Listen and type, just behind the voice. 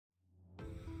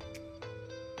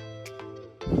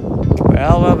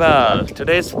Well,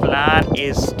 today's plan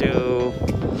is to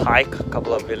hike a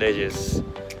couple of villages.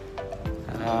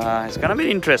 It's gonna be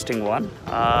an interesting one.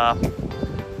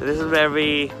 This is where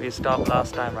we stopped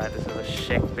last time, right? This is the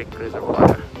Shek Pik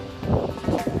Reservoir.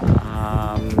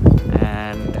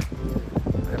 And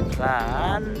the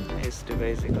plan is to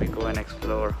basically go and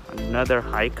explore another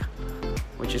hike,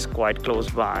 which is quite close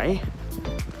by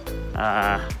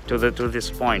to this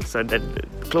point. So that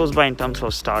close by in terms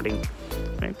of starting,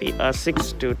 maybe a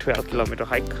 6 to 12 kilometer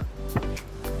hike.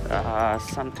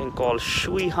 Something called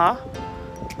Shui Hau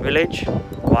Village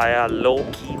via Lo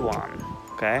Kei Wan.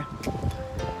 Okay,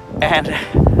 and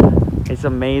it's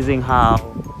amazing how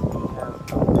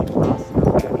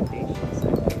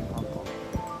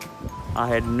I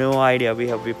had no idea we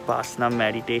have Vipassana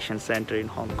meditation center in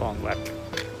Hong Kong, but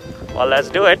well, let's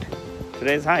do it.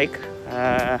 Today's hike,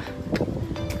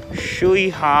 Shui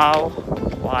Hau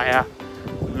via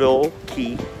Lo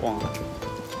Kei Wan.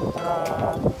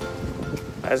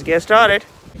 Let's get started.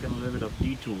 A little bit of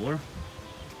detour,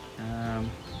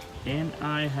 and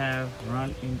I have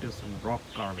run into some rock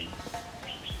carvings.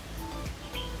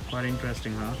 Quite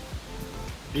interesting, huh?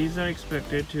 These are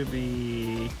expected to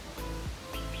be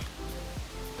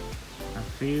a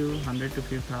few hundred to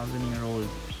few thousand year old.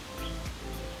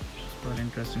 Quite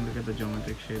interesting. Look at the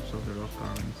geometric shapes of the rock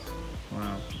carvings.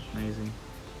 Wow, amazing.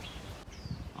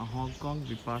 A Hong Kong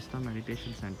Vipassana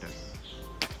meditation center.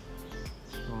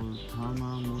 It's called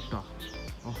Muta.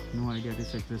 Oh, no idea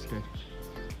this existed.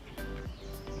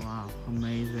 Wow,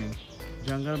 amazing.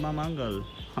 Jungle Mamangal.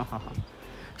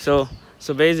 So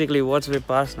basically, what's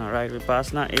Vipassana, right?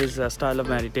 Vipassana is a style of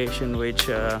meditation which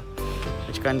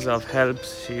kinds of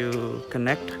helps you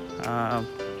connect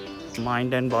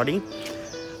mind and body.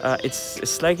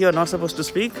 It's like you're not supposed to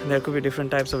speak. There could be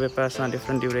different types of Vipassana,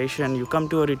 different duration. You come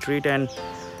to a retreat and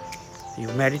you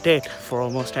meditate for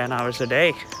almost 10 hours a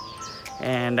day.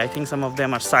 And I think some of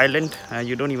them are silent.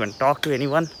 You don't even talk to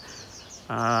anyone.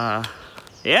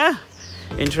 Yeah,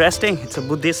 interesting. It's a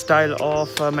Buddhist style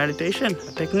of meditation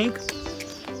technique.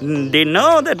 Didn't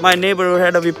know that my neighborhood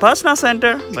had a Vipassana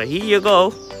center, but here you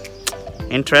go.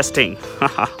 Interesting.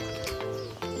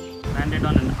 Landed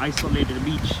on an isolated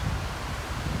beach.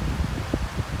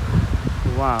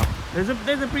 Wow. There's a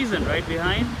prison right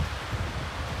behind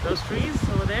those trees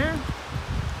over there.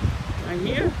 Right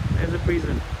here, there's a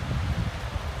prison.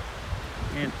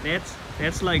 And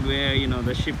that's like where, you know,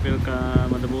 the ship will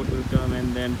come or the boat will come,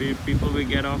 and then people will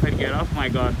get off and get off. My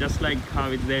God, just like how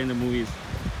it's there in the movies.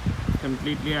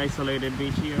 Completely isolated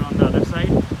beach here on the other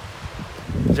side.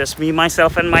 Just me,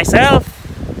 myself, and myself.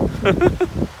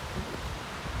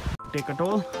 Take a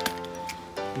toll.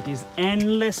 It is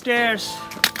endless stairs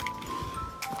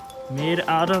made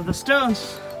out of the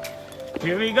stones.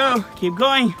 Here we go. Keep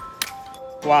going.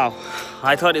 Wow,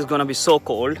 I thought it's gonna be so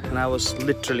cold, and I was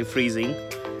literally freezing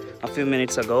a few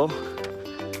minutes ago.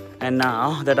 And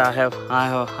now that I have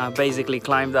basically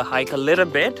climbed the hike a little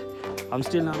bit, I'm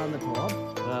still not on the top.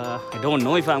 I don't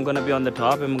know if I'm gonna be on the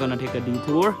top. I'm gonna take a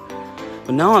detour.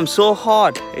 But now I'm so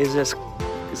hot. It's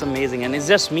amazing, and it's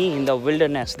just me in the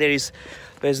wilderness. There's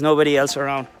nobody else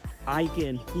around. I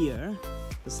can hear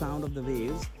the sound of the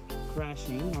waves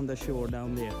crashing on the shore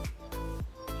down there.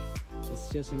 It's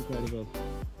just incredible.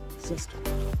 It's just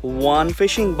one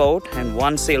fishing boat and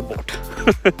one sailboat.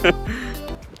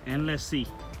 Endless sea.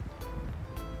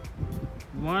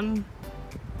 One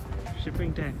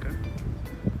shipping tanker,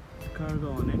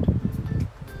 cargo on it.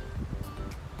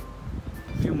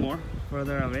 A few more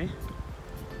further away.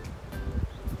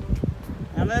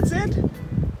 And that's it.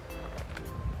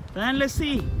 The endless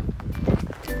sea.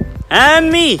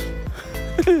 And me.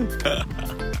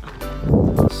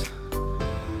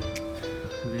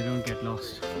 They don't get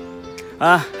lost.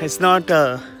 It's not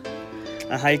a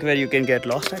hike where you can get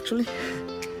lost actually.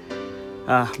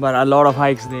 But a lot of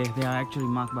hikes, they are actually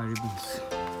marked by ribbons.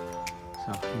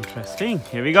 So interesting.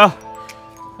 Here we go.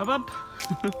 Up.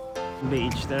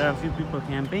 Beach. There are a few people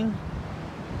camping.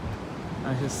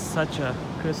 This is such a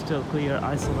crystal clear,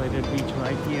 isolated beach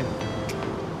right here.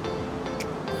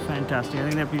 Fantastic. I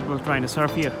think there are people trying to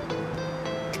surf here.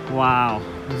 Wow,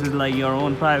 this is like your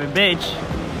own private beach.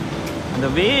 The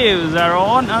waves are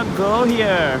on a go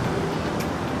here.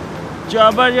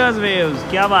 Jabardast waves.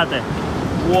 Kya baat hai?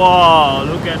 Wow,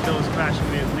 look at those crashing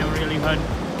waves. Never really heard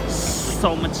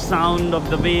so much sound of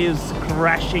the waves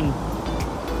crashing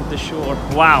at the shore.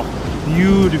 Wow,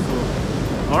 beautiful.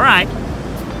 All right.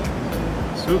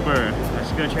 Super.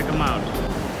 Let's go check them out.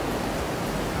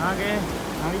 Okay.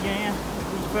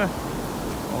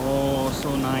 Oh,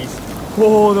 so nice.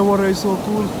 Oh, the water is so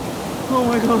cool. Oh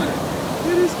my God.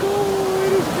 It is cold.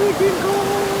 It is freaking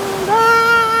cold.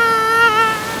 Ah!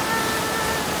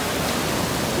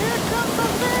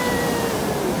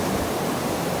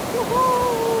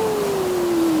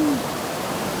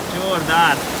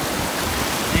 जोरदार,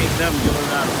 एकदम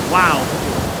जोरदार. Wow,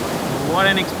 what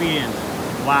an experience.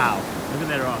 Wow, look at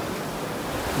that rock.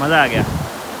 मजा आ गया.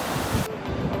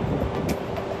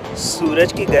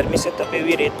 सूरज की गर्मी से तपे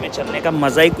हुई रेत में चलने का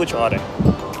मजा ही कुछ और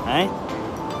है.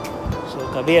 सो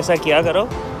कभी ऐसा किया करो,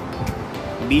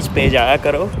 बीच पे जाया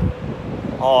करो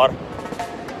और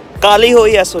काली हो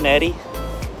या सुनहरी,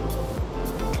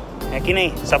 है कि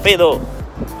नहीं, सफ़ेद हो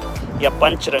या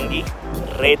पंचरंगी,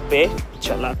 रेत पे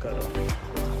चला करो.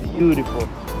 Beautiful.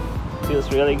 Feels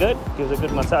really good. Gives a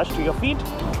good massage to your feet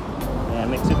and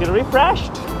makes you feel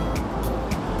refreshed.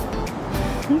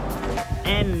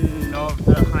 End of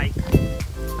the hike.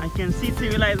 I can see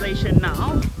civilization now,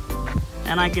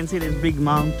 and I can see this big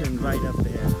mountain right up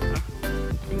there.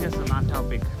 I think that's the Lantau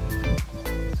Peak.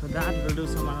 So that we'll do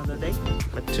some another day.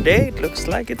 But today it looks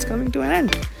like it's coming to an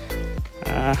end.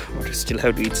 But we still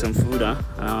have to eat some food, huh?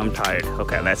 I'm tired.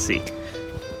 Okay, let's see.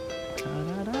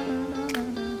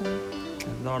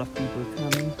 A lot of people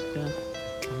coming.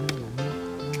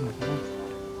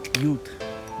 Youth,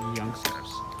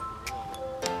 youngsters.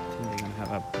 I think they're gonna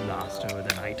have a blast over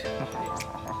the night.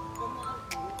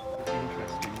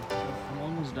 Interesting. So I'm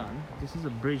almost done. This is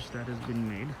a bridge that has been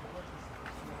made,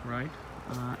 right?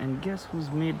 And guess who's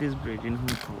made this bridge in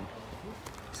Hong Kong?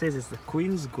 It says it's the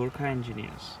Queen's Gorkha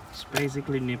engineers. It's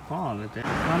basically Nepal. On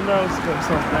the outskirts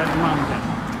of that mountain.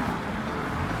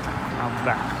 Now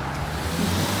back.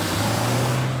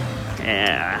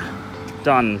 Yeah,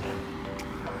 done.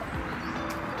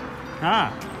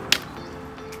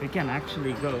 We can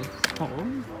actually go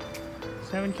home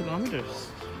 7 kilometers.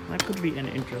 That could be an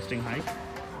interesting hike.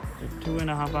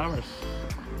 2.5 hours.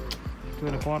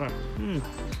 2.25.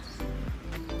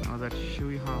 Now that's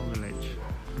Shui Hau Village.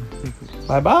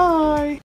 Bye bye.